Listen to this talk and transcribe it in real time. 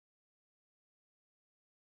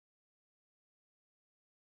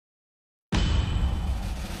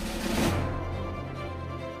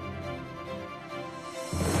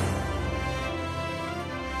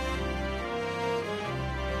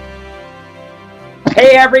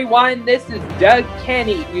Hey everyone, this is Doug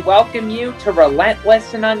Kenny. We welcome you to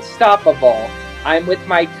Relentless and Unstoppable. I'm with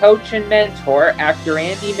my coach and mentor, Actor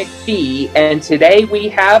Andy McPhee, and today we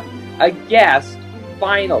have a guest,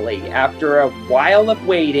 finally, after a while of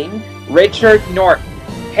waiting, Richard Norton.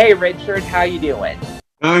 Hey Richard, how you doing?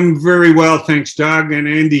 I'm very well, thanks, Doug and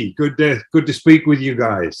Andy. Good to speak with you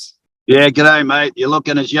guys. Yeah, g'day, mate. You're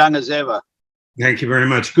looking as young as ever. Thank you very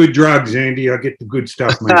much. Good drugs, Andy. I get the good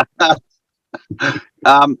stuff, mate.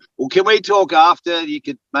 Well, can we talk after? You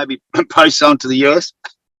could maybe post on to the US.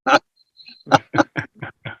 I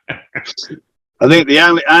think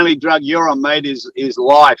the only drug you're on, mate, is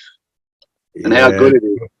life and how good it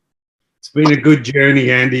is. It's been a good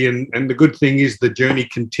journey, Andy, and the good thing is the journey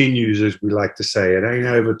continues, as we like to say. It ain't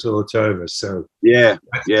over till it's over. So yeah,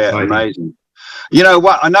 amazing. You know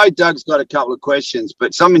what? I know Doug's got a couple of questions,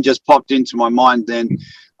 but something just popped into my mind then.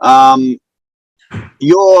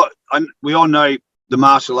 We all know the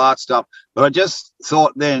martial arts stuff, but I just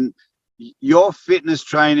thought then your fitness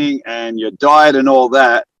training and your diet and all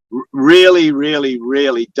that really, really,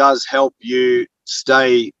 really does help you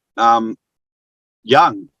stay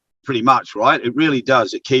young, pretty much, right? It really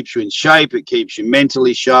does. It keeps you in shape. It keeps you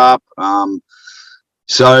mentally sharp.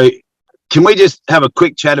 So can we just have a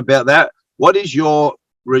quick chat about that? What is your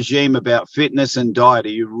regime about fitness and diet? Are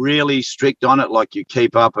you really strict on it, like you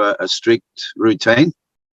keep up a strict routine?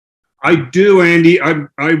 I do, Andy. I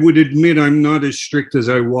would admit I'm not as strict as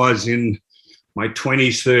I was in my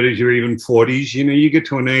 20s, 30s, or even 40s. You know, you get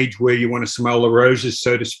to an age where you want to smell the roses,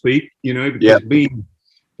 so to speak, you know, because being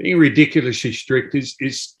ridiculously strict is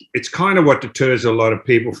it's kind of what deters a lot of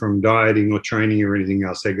people from dieting or training or anything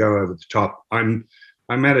else. They go over the top. I'm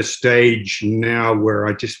at a stage now where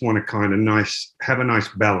I just want to kind of have a nice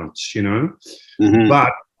balance, you know. Mm-hmm.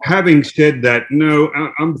 But having said that, no,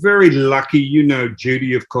 I'm very lucky. You know,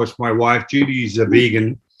 Judy, of course, my wife. Judy is a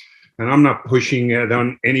vegan, and I'm not pushing it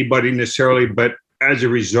on anybody necessarily, but as a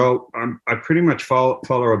result, I pretty much follow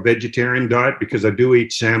a vegetarian diet because I do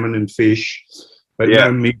eat salmon and fish, but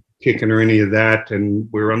no meat, chicken, or any of that,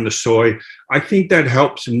 and we're on the soy. I think that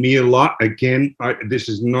helps me a lot. Again, this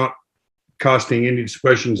is not casting any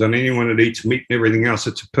aspersions on anyone that eats meat and everything else.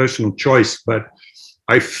 It's a personal choice, but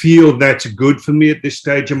I feel that's good for me at this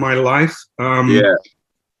stage of my life.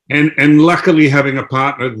 And luckily having a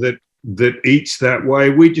partner that eats that way,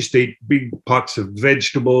 we just eat big pots of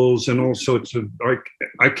vegetables and all sorts of, like,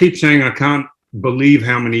 I keep saying I can't believe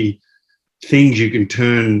how many things you can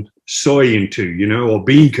turn soy into, you know, or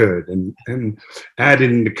bean curd and add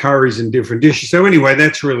in the curries and different dishes. So anyway,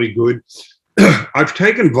 that's really good. I've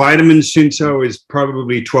taken vitamins since I was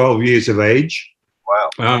probably 12 years of age. Wow.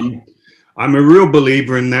 I'm a real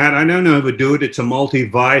believer in that. I don't overdo it. It's a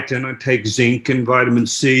multivit, and I take zinc and vitamin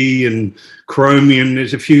C and chromium.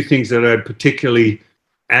 There's a few things that I particularly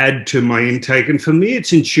add to my intake. And for me,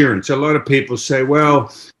 it's insurance. A lot of people say,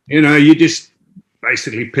 well, you know, you just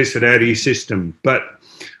basically piss it out of your system. But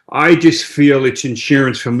I just feel it's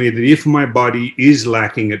insurance for me that if my body is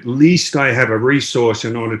lacking, at least I have a resource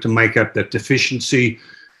in order to make up that deficiency,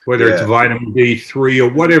 whether it's vitamin D3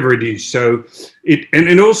 or whatever it is. So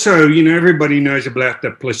and also, you know, everybody knows about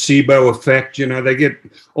the placebo effect. You know, they get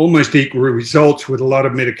almost equal results with a lot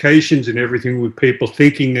of medications and everything, with people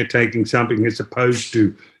thinking they're taking something as opposed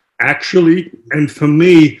to actually. And for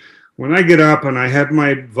me, when I get up and I have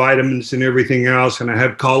my vitamins and everything else, and I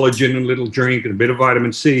have collagen and a little drink and a bit of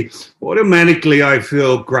vitamin C, automatically I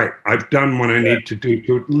feel great. I've done what I need to do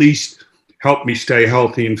to at least help me stay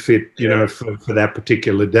healthy and fit, you know, for that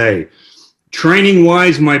particular day. Training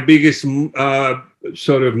wise, my biggest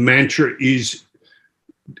sort of mantra is,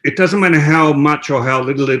 it doesn't matter how much or how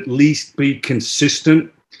little, at least be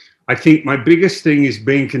consistent. I think my biggest thing is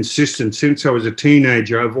being consistent. Since I was a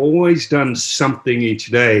teenager, I've always done something each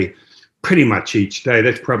day, pretty much each day.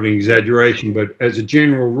 That's probably an exaggeration, but as a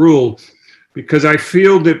general rule, because I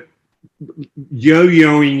feel that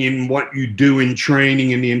yo-yoing in what you do in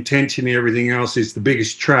training and the intensity and everything else is the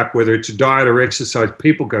biggest trap, whether it's a diet or exercise.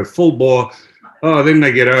 People go full bore, then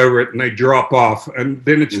they get over it and they drop off, and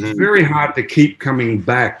then it's very hard to keep coming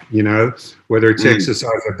back, you know, whether it's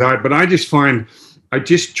exercise or diet. But I just find I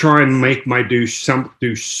just try and make do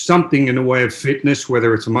something in the way of fitness,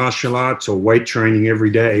 whether it's martial arts or weight training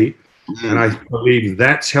every day, and I believe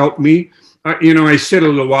that's helped me. You know, I said a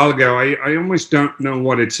little while ago, I almost don't know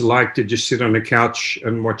what it's like to just sit on the couch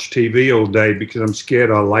and watch TV all day because I'm scared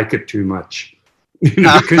I'll like it too much. You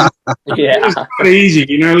know, because it's not easy,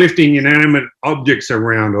 you know, lifting inanimate objects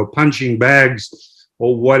around or punching bags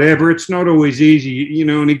or whatever. It's not always easy, you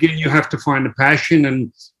know, and again, you have to find a passion.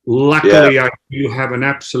 And luckily, I do have an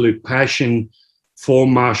absolute passion for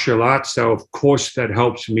martial arts. So of course that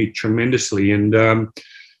helps me tremendously. And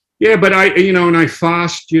yeah, but and I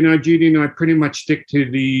fast, Judy and I pretty much stick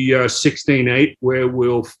to the 16-8, where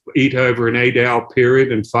we'll eat over an 8-hour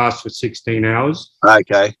period and fast for 16 hours.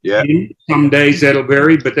 Okay, yeah. Some days that'll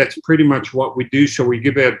vary, but that's pretty much what we do. So we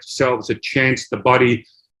give ourselves a chance, the body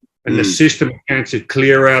and the system, a chance to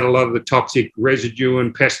clear out a lot of the toxic residue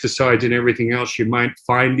and pesticides and everything else you might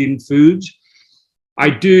find in foods. I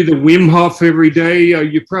do the Wim Hof every day.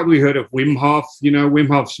 You've probably heard of Wim Hof. Wim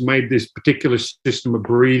Hof's made this particular system of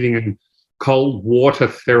breathing and cold water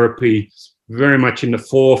therapy very much in the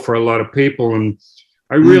fore for a lot of people. And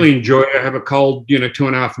I really enjoy it. I have a cold,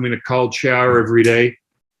 2.5 minute cold shower every day.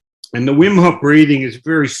 And the Wim Hof breathing is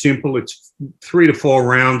very simple. It's 3 to 4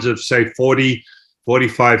 rounds of, say, 40,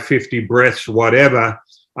 45, 50 breaths, whatever.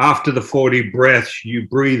 After the 40 breaths, you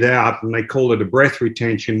breathe out, and they call it a breath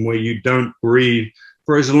retention, where you don't breathe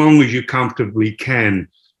for as long as you comfortably can.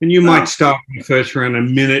 And you might start in the first round a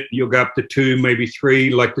minute, you'll go up to 2, maybe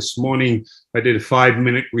 3. Like this morning, I did a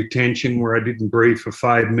 5-minute retention where I didn't breathe for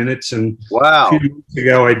 5 minutes. And wow. A few weeks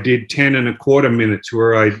ago, I did 10.25 minutes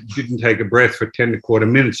where I didn't take a breath for 10.25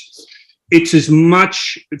 minutes. It's as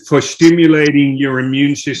much for stimulating your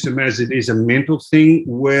immune system as it is a mental thing,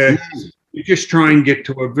 where you just try and get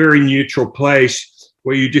to a very neutral place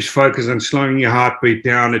where you just focus on slowing your heartbeat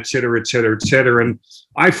down, et cetera, et cetera, et cetera. And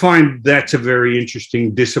I find that's a very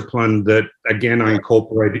interesting discipline that, again, I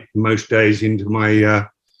incorporate most days into my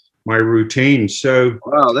my routine. So,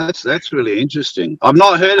 wow, that's really interesting. I've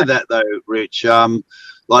not heard of that though, Rich.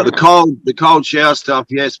 Like the cold shower stuff,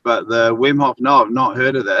 yes, but the Wim Hof, no, I've not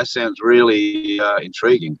heard of that. That sounds really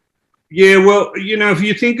intriguing. Yeah, well, if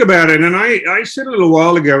you think about it, and I said a little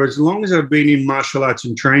while ago, as long as I've been in martial arts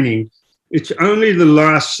and training, it's only the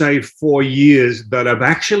last, say, 4 years that I've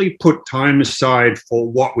actually put time aside for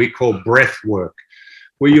what we call breath work,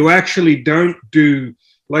 where you actually don't do,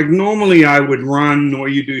 like normally I would run, or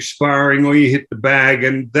you do sparring, or you hit the bag,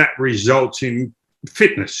 and that results in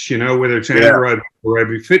fitness, whether it's anaerobic or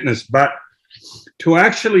aerobic fitness. But to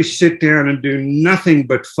actually sit down and do nothing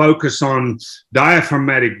but focus on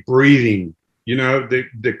diaphragmatic breathing,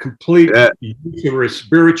 the complete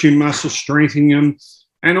respiratory muscles, strengthening them.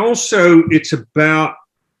 And also it's about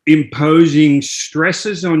imposing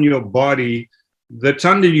stresses on your body that's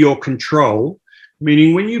under your control,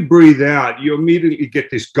 meaning when you breathe out, you immediately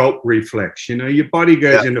get this gulp reflex. Your body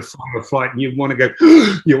goes into fight or flight, and you want to go,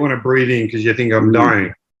 you want to breathe in because you think I'm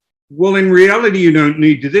dying. Well, in reality, you don't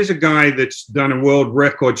need to. There's a guy that's done a world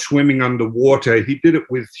record swimming underwater. He did it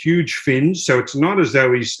with huge fins, so it's not as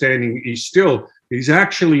though he's standing, he's still, he's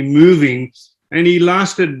actually moving, and he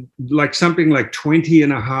lasted something like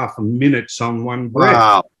 20.5 minutes on one breath.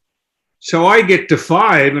 Wow. So I get to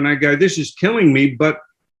 5 and I go, this is killing me, but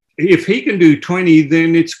if he can do 20,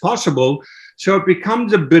 then it's possible. So it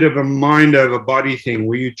becomes a bit of a mind over body thing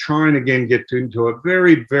where you try and again get into a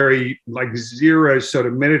very, very zero sort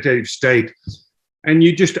of meditative state, and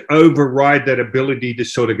you just override that ability to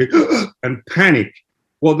sort of go and panic.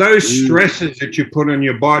 Well, those stresses that you put on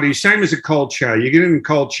your body, same as a cold shower. You get in a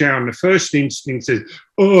cold shower and the first instinct says,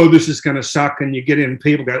 oh, this is going to suck. And you get in and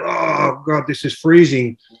people go, oh, God, this is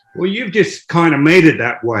freezing. Well, you've just kind of made it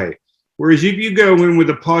that way. Whereas if you go in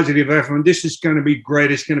with a positive effort, this is going to be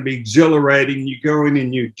great, it's going to be exhilarating, you go in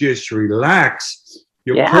and you just relax,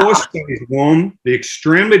 your core stays warm, the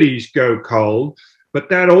extremities go cold, but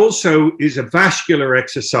that also is a vascular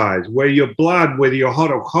exercise where your blood, whether you're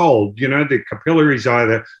hot or cold, the capillaries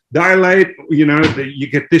either dilate, you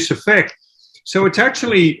get this effect. So it's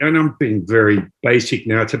actually, and I'm being very basic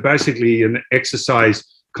now, it's basically an exercise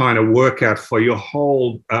kind of workout for your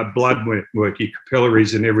whole blood work, your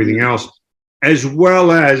capillaries and everything else, as well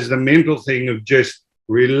as the mental thing of just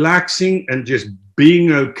relaxing and just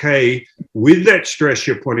being okay with that stress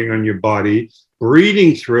you're putting on your body,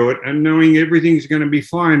 breathing through it and knowing everything's going to be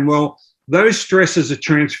fine. Well, those stresses are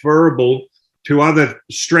transferable to other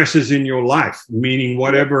stresses in your life, meaning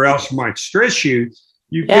whatever else might stress you,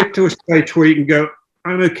 you get to a stage where you can go,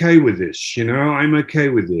 I'm okay with this, I'm okay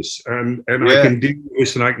with this. And I can do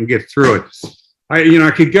this and I can get through it. I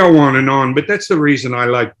could go on, but that's the reason I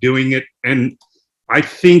like doing it. And I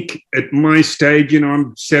think at my stage,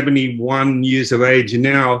 I'm 71 years of age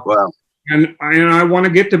now. Wow. And I want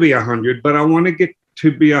to get to be 100, but I want to get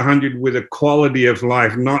to be 100 with a quality of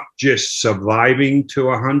life, not just surviving to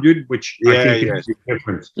 100, which I think is the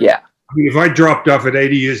difference. Yeah. I mean, if I dropped off at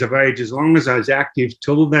 80 years of age, as long as I was active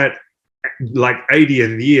till that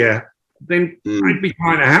 80th year, then I'd be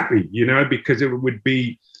kind of happy, because it would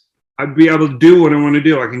be, I'd be able to do what I want to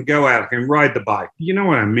do. I can go out, I can ride the bike. You know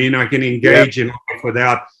what I mean? I can engage in life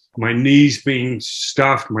without my knees being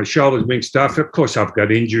stuffed, my shoulders being stuffed. Of course, I've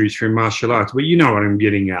got injuries from martial arts, but you know what I'm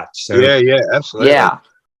getting at. So yeah, absolutely. Yeah.